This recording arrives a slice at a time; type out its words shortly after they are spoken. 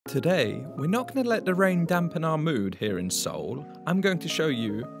Today, we're not going to let the rain dampen our mood here in Seoul. I'm going to show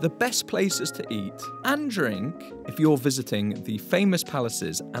you the best places to eat and drink if you're visiting the famous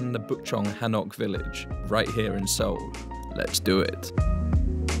palaces and the Bukchon Hanok Village right here in Seoul. Let's do it.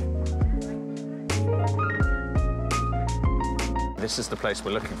 This is the place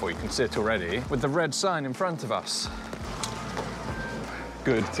we're looking for. You can see it already with the red sign in front of us.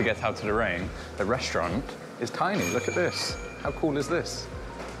 Good to get out of the rain. The restaurant is tiny. Look at this. How cool is this?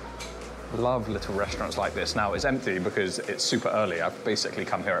 Love little restaurants like this. Now, it's empty because it's super early. I've basically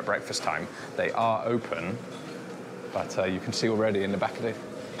come here at breakfast time. They are open, but you can see already in the back of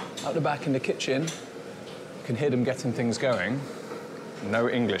out the back in the kitchen, you can hear them getting things going. No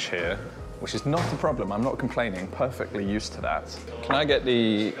English here, which is not a problem. I'm not complaining. Perfectly used to that. Can I get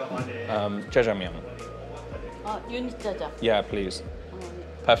the jjajangmyeon? unit jjajang. Yeah, please.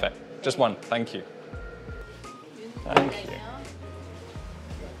 Perfect. Just one. Thank you. Thank you.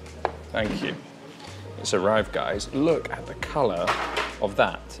 Thank you. It's arrived, guys. Look at the colour of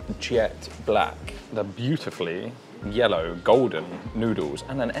that jet black. The beautifully yellow, golden noodles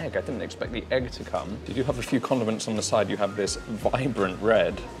and an egg. I didn't expect the egg to come. You do have a few condiments on the side. You have this vibrant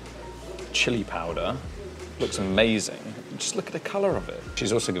red chili powder. Looks amazing. Just look at the colour of it.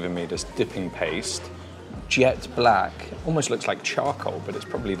 She's also given me this dipping paste. Jet black, almost looks like charcoal, but it's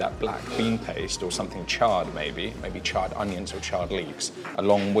probably that black bean paste or something charred maybe charred onions or charred leeks,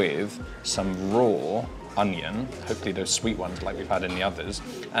 along with some raw onion, hopefully those sweet ones like we've had in the others.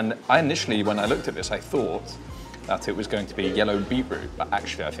 And I initially, when I looked at this, I thought that it was going to be yellow beetroot, but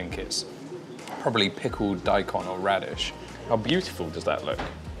actually I think it's probably pickled daikon or radish. How beautiful does that look?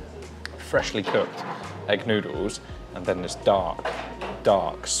 Freshly cooked egg noodles, and then this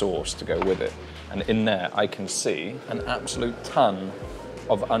dark sauce to go with it. And in there, I can see an absolute ton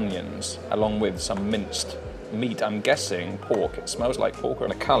of onions, along with some minced meat. I'm guessing pork. It smells like pork,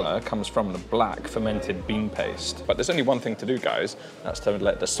 and the colour comes from the black fermented bean paste. But there's only one thing to do, guys. That's to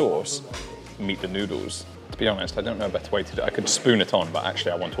let the sauce meet the noodles. To be honest, I don't know a better way to do it. I could spoon it on, but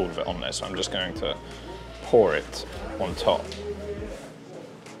actually I want all of it on there, so I'm just going to pour it on top.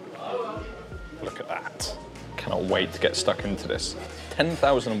 Look at that. Cannot wait to get stuck into this.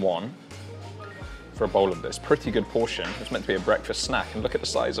 10,000 won. For a bowl of this. Pretty good portion. It's meant to be a breakfast snack, and look at the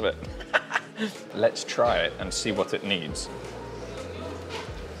size of it. Let's try it and see what it needs.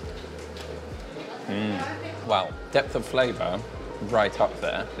 Wow, depth of flavour right up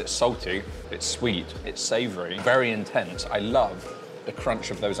there. It's salty, it's sweet, it's savoury, very intense. I love the crunch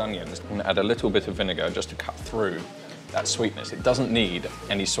of those onions. I'm gonna add a little bit of vinegar just to cut through that sweetness. It doesn't need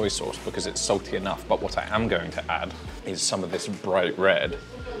any soy sauce because it's salty enough, but what I am going to add is some of this bright red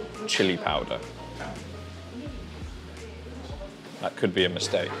chili powder. That could be a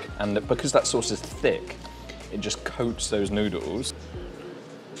mistake. And because that sauce is thick, it just coats those noodles.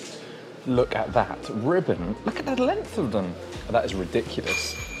 Look at that ribbon. Look at the length of them. That is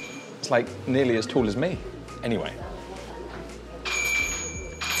ridiculous. It's like nearly as tall as me. Anyway.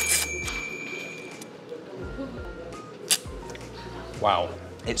 Wow.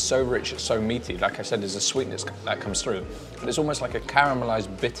 It's so rich, it's so meaty. Like I said, there's a sweetness that comes through, but it's almost like a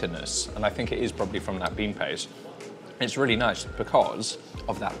caramelized bitterness, and I think it is probably from that bean paste. It's really nice because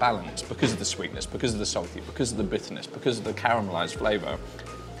of that balance, because of the sweetness, because of the salty, because of the bitterness, because of the caramelized flavor.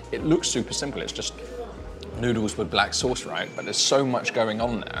 It looks super simple. It's just noodles with black sauce, right? But there's so much going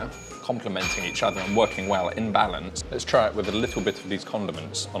on there, complementing each other and working well in balance. Let's try it with a little bit of these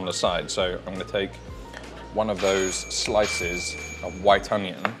condiments on the side. So I'm gonna take one of those slices of white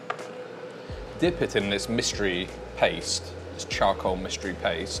onion, dip it in this mystery paste, this charcoal mystery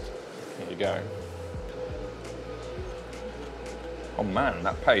paste. Here you go. Oh man,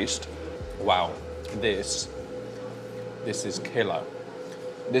 that paste, wow. This is killer.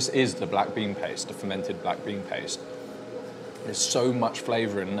 This is the black bean paste, the fermented black bean paste. There's so much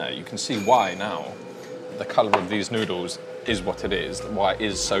flavor in there. You can see why now the color of these noodles is what it is, why it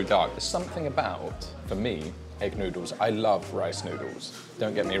is so dark. There's something about, for me, egg noodles. I love rice noodles.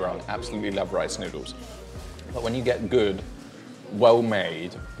 Don't get me wrong, absolutely love rice noodles. But when you get good,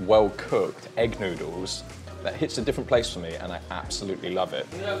 well-made, well-cooked egg noodles, that hits a different place for me, and I absolutely love it.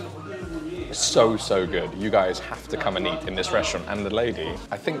 It's so, so good. You guys have to come and eat in this restaurant. And the lady,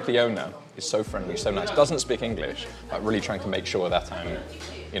 I think the owner is so friendly, so nice. Doesn't speak English, but really trying to make sure that I'm,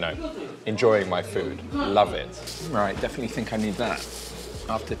 you know, enjoying my food. Love it. Right, definitely think I need that.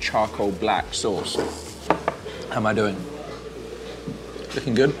 After charcoal black sauce. How am I doing?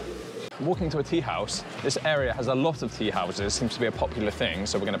 Looking good? I'm walking to a tea house. This area has a lot of tea houses. Seems to be a popular thing,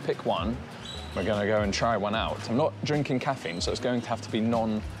 so we're gonna pick one. We're gonna go and try one out. I'm not drinking caffeine, so it's going to have to be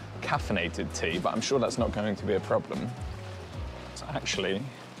non-caffeinated tea, but I'm sure that's not going to be a problem. It's actually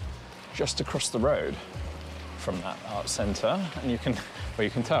just across the road from that art centre, and you can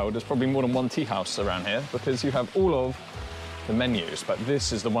tell there's probably more than one tea house around here because you have all of the menus, but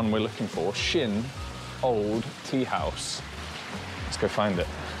this is the one we're looking for, Shin Old Tea House. Let's go find it.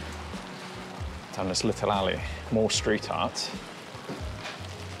 Down this little alley, more street art.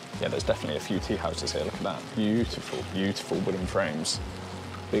 Yeah, there's definitely a few tea houses here, look at that. Beautiful, beautiful wooden frames.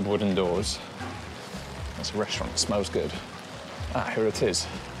 Big wooden doors. It's a restaurant, it smells good. Ah, here it is.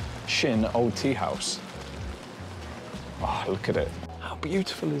 Shin Old Tea House. Oh, look at it. How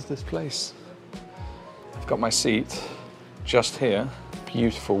beautiful is this place? I've got my seat just here.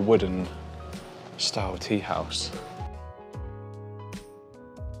 Beautiful wooden style tea house.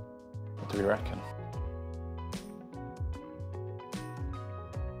 What do we reckon?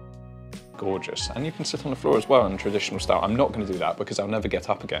 Gorgeous. And you can sit on the floor as well in traditional style. I'm not going to do that because I'll never get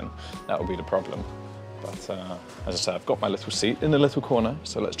up again. That will be the problem. But as I said, I've got my little seat in the little corner,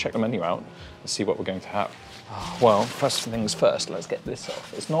 so let's check the menu out and see what we're going to have. Well, first things first, let's get this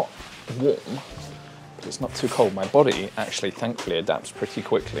off. It's not warm, but it's not too cold. My body actually, thankfully, adapts pretty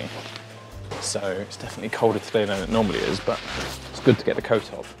quickly. So it's definitely colder today than it normally is, but it's good to get the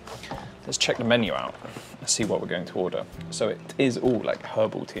coat off. Let's check the menu out and see what we're going to order. So it is all like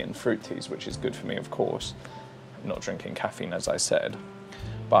herbal tea and fruit teas, which is good for me, of course. I'm not drinking caffeine, as I said,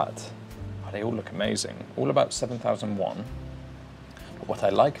 but they all look amazing. All about 7,000 won. But what I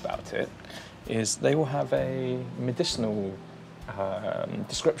like about it is they all have a medicinal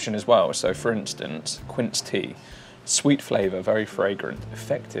description as well. So for instance, quince tea, sweet flavour, very fragrant,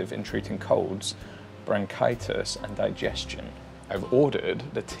 effective in treating colds, bronchitis and digestion. I've ordered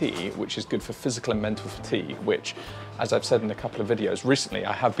the tea, which is good for physical and mental fatigue, which, as I've said in a couple of videos recently,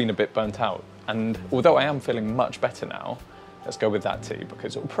 I have been a bit burnt out. And although I am feeling much better now, let's go with that tea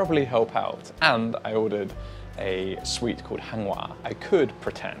because it will probably help out. And I ordered a sweet called Hanghwa. I could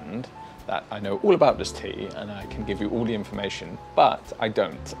pretend that I know all about this tea and I can give you all the information, but I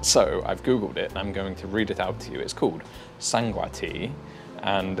don't. So I've Googled it and I'm going to read it out to you. It's called Sangwa tea,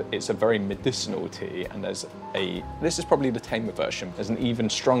 and it's a very medicinal tea, and this is probably the tamer version. There's an even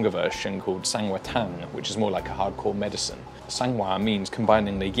stronger version called Sangwa Tang, which is more like a hardcore medicine. Sangwa means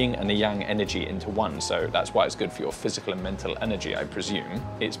combining the yin and the yang energy into one, so that's why it's good for your physical and mental energy, I presume.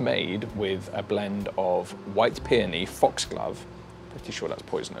 It's made with a blend of white peony, foxglove, pretty sure that's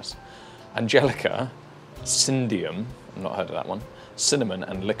poisonous, angelica, cindium, I've not heard of that one, cinnamon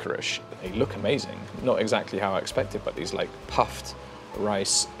and licorice. They look amazing. Not exactly how I expected, but these like puffed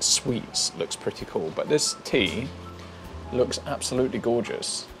rice sweets looks pretty cool. But this tea looks absolutely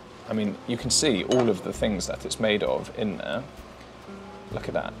gorgeous. I mean, you can see all of the things that it's made of in there. Look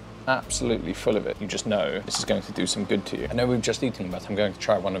at that, absolutely full of it. You just know this is going to do some good to you. I know we've just eaten, but I'm going to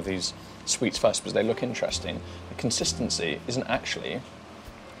try one of these sweets first because they look interesting. The consistency isn't actually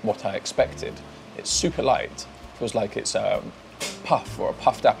what I expected. It's super light. Feels like it's a puff or a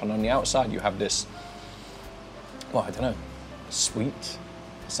puffed up, and on the outside you have this, well, I don't know, sweet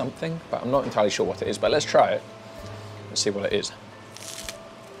something, but I'm not entirely sure what it is, but let's try it. Let's see what it is.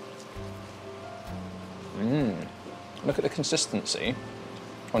 Look at the consistency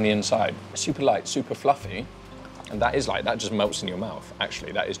on the inside. Super light, super fluffy, and that is like, that just melts in your mouth.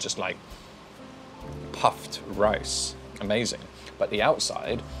 Actually, that is just like puffed rice. Amazing. But the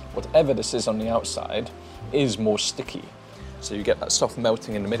outside, whatever this is on the outside, is more sticky. So you get that soft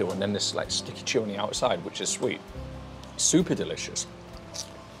melting in the middle and then this like sticky chew on the outside, which is sweet. Super delicious.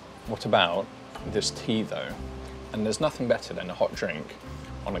 What about this tea though? And there's nothing better than a hot drink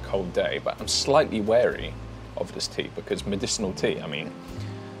on a cold day, but I'm slightly wary of this tea because medicinal tea, I mean,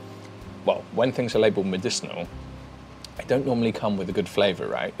 well, when things are labeled medicinal, they don't normally come with a good flavour,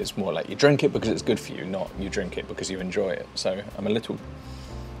 right? It's more like you drink it because it's good for you, not you drink it because you enjoy it. So I'm a little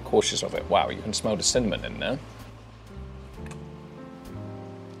cautious of it. Wow, you can smell the cinnamon in there.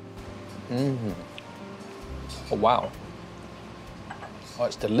 Oh wow. Oh,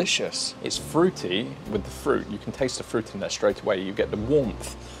 it's delicious. It's fruity with the fruit. You can taste the fruit in there straight away. You get the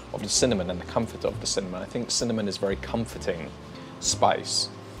warmth of the cinnamon and the comfort of the cinnamon. I think cinnamon is a very comforting spice.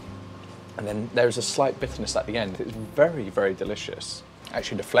 And then there's a slight bitterness at the end. It's very, very delicious.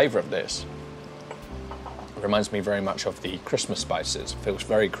 Actually, the flavour of this reminds me very much of the Christmas spices. It feels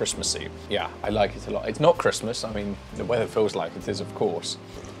very Christmassy. Yeah, I like it a lot. It's not Christmas. I mean, the weather feels like it is, of course.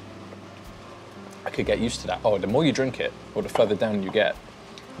 I could get used to that. Oh, the more you drink it, or the further down you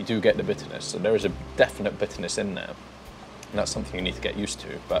do get the bitterness. So there is a definite bitterness in there. And that's something you need to get used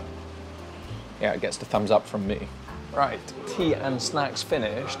to. But yeah, it gets the thumbs up from me. Right, tea and snacks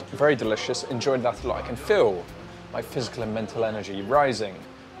finished. Very delicious, enjoyed that a lot. I can feel my physical and mental energy rising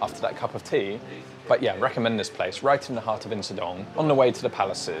after that cup of tea. But yeah, recommend this place, right in the heart of Insadong, on the way to the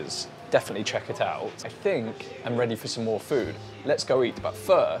palaces. definitely check it out. I think I'm ready for some more food. Let's go eat, but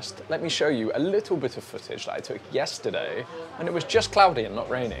first, let me show you a little bit of footage that I took yesterday, when it was just cloudy and not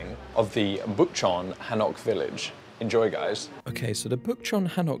raining, of the Bukchon Hanok Village. Enjoy, guys. Okay, so the Bukchon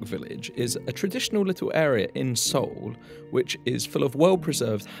Hanok Village is a traditional little area in Seoul, which is full of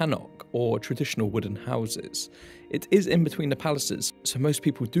well-preserved hanok, or traditional wooden houses. It is in between the palaces, so most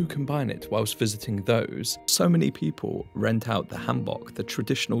people do combine it whilst visiting those. So many people rent out the hanbok, the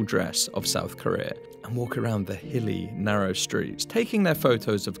traditional dress of South Korea, and walk around the hilly, narrow streets, taking their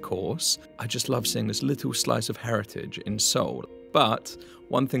photos, of course. I just love seeing this little slice of heritage in Seoul. But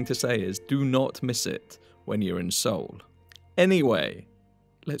one thing to say is, do not miss it when you're in Seoul. Anyway,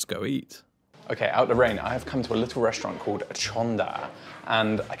 let's go eat. Okay, out the rain, I have come to a little restaurant called Chonda,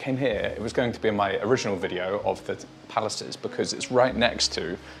 and I came here, it was going to be in my original video of the palaces because it's right next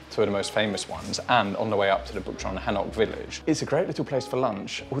to two of the most famous ones and on the way up to the Bukchon Hanok Village. It's a great little place for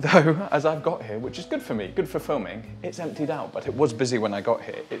lunch, although as I've got here, which is good for me, good for filming, it's emptied out, but it was busy when I got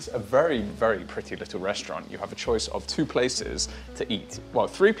here. It's a very, very pretty little restaurant. You have a choice of 2 places to eat, well,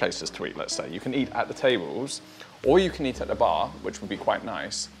 3 places to eat, let's say. You can eat at the tables, or you can eat at the bar, which would be quite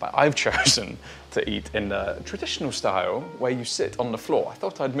nice. But I've chosen to eat in the traditional style where you sit on the floor. I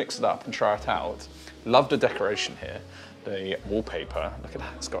thought I'd mix it up and try it out. Love the decoration here. The wallpaper, look at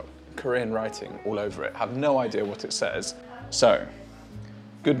that, it's got Korean writing all over it. Have no idea what it says. So,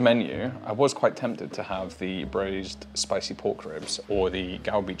 good menu. I was quite tempted to have the braised spicy pork ribs or the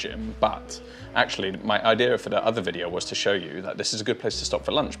galbijim, but actually my idea for the other video was to show you that this is a good place to stop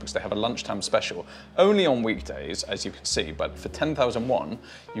for lunch because they have a lunchtime special only on weekdays, as you can see, but for 10,000 won,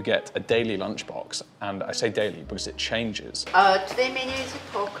 you get a daily lunchbox. And I say daily because it changes. Today menu is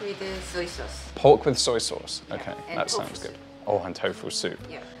pork with soy sauce. Pork with soy sauce, okay, And that tofu sounds good. soup. Oh, and tofu soup.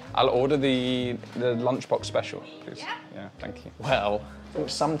 Yeah. I'll order the lunchbox special, please. Yeah. Yeah, thank you. Well, I think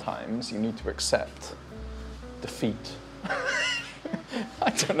sometimes you need to accept defeat. I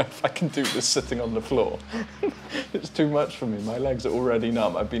don't know if I can do this sitting on the floor. It's too much for me. My legs are already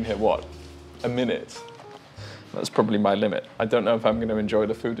numb. I've been here, what, a minute? That's probably my limit. I don't know if I'm going to enjoy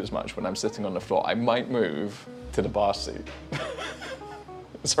the food as much when I'm sitting on the floor. I might move to the bar seat.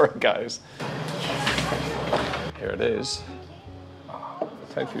 Sorry, guys. Here it is. Oh,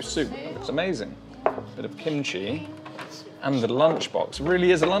 tofu soup. Looks amazing. Bit of kimchi. And the lunchbox. It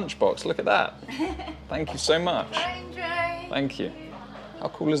really is a lunchbox. Look at that. Thank you so much. Enjoy. Thank you. How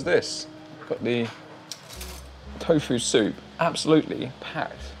cool is this? Got the tofu soup, absolutely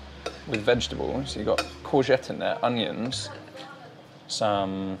packed with vegetables. You've got courgette in there, onions,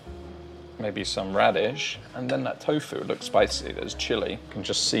 maybe some radish, and then that tofu looks spicy. There's chili. You can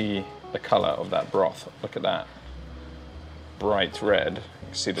just see the color of that broth. Look at that. Bright red. You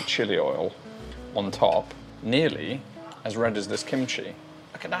can see the chili oil on top, nearly as red as this kimchi.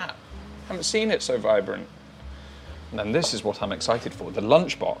 Look at that. I haven't seen it so vibrant. And then this is what I'm excited for, the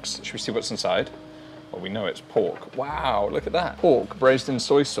lunchbox. Should we see what's inside? Well, we know it's pork. Wow, look at that. Pork braised in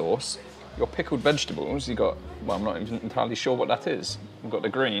soy sauce. Your pickled vegetables, you got, well, I'm not even entirely sure what that is. We've got the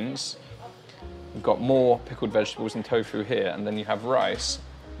greens. We've got more pickled vegetables and tofu here, and then you have rice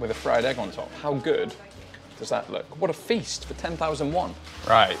with a fried egg on top. How good does that look? What a feast for 10,000 won.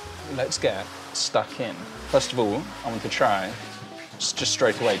 Right, let's get stuck in. First of all, I want to try, just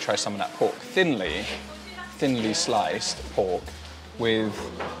straight away, try some of that pork. Thinly sliced pork with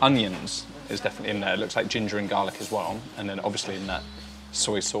onions is definitely in there. It looks like ginger and garlic as well. And then obviously in that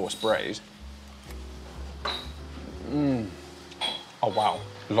soy sauce braise. Oh wow,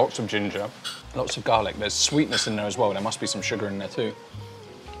 lots of ginger, lots of garlic. There's sweetness in there as well. There must be some sugar in there too.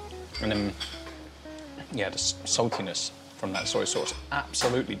 And then, yeah, the saltiness from that soy sauce,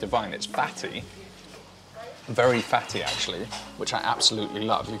 absolutely divine. It's fatty, very fatty actually, which I absolutely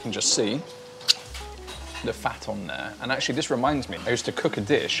love. You can just see the fat on there. And actually this reminds me, I used to cook a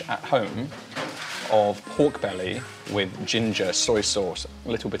dish at home of pork belly with ginger, soy sauce, a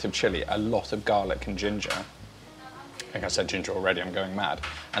little bit of chili, a lot of garlic and ginger. I think I said ginger already, I'm going mad.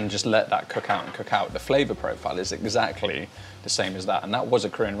 And just let that cook out and cook out. The flavor profile is exactly the same as that. And that was a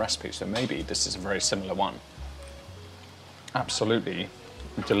Korean recipe, so maybe this is a very similar one. Absolutely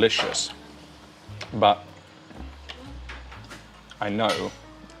delicious. But I know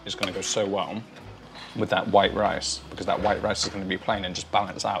it's gonna go so well with that white rice, because that white rice is going to be plain and just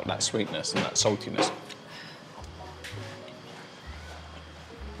balance out that sweetness and that saltiness.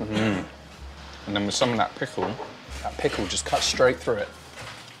 And then with some of that pickle just cuts straight through it.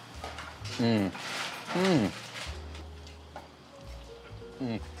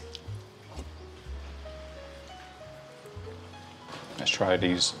 Let's try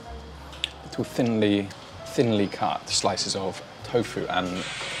these little thinly cut slices of tofu and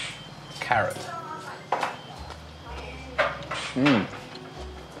carrot.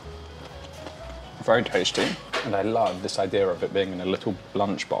 Very tasty. And I love this idea of it being in a little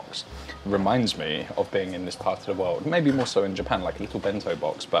lunchbox. It reminds me of being in this part of the world, maybe more so in Japan, like a little bento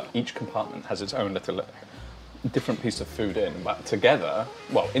box, but each compartment has its own little different piece of food in. But together,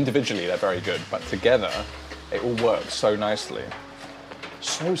 well, individually they're very good, but together it all works so nicely.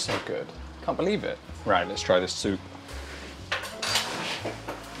 So good. Can't believe it. Right, let's try this soup.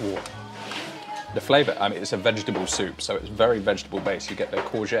 Ooh. The flavour, I mean, it's a vegetable soup, so it's very vegetable based. You get the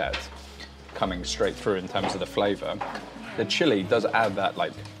courgette coming straight through in terms of the flavour. The chili does add that,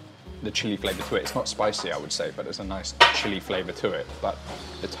 like, the chili flavour to it. It's not spicy, I would say, but there's a nice chili flavour to it. But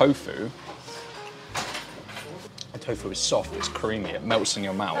the tofu is soft, it's creamy, it melts in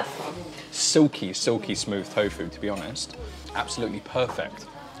your mouth. Silky smooth tofu, to be honest. Absolutely perfect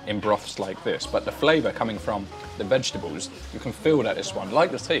in broths like this. But the flavour coming from the vegetables, you can feel that this one,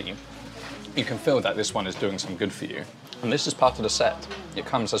 like the tea, you can feel that this one is doing some good for you. And this is part of the set. It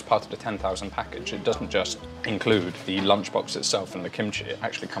comes as part of the 10,000 package. It doesn't just include the lunchbox itself and the kimchi. It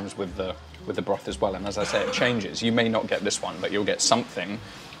actually comes with the broth as well. And as I say, it changes. You may not get this one, but you'll get something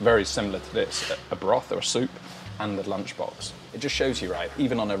very similar to this, a broth or a soup and the lunchbox. It just shows you, right,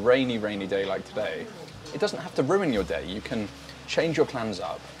 even on a rainy day like today, it doesn't have to ruin your day. You can change your plans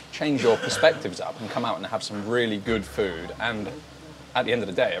up, change your perspectives up, and come out and have some really good food and, at the end of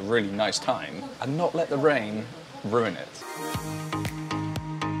the day, a really nice time, and not let the rain ruin it.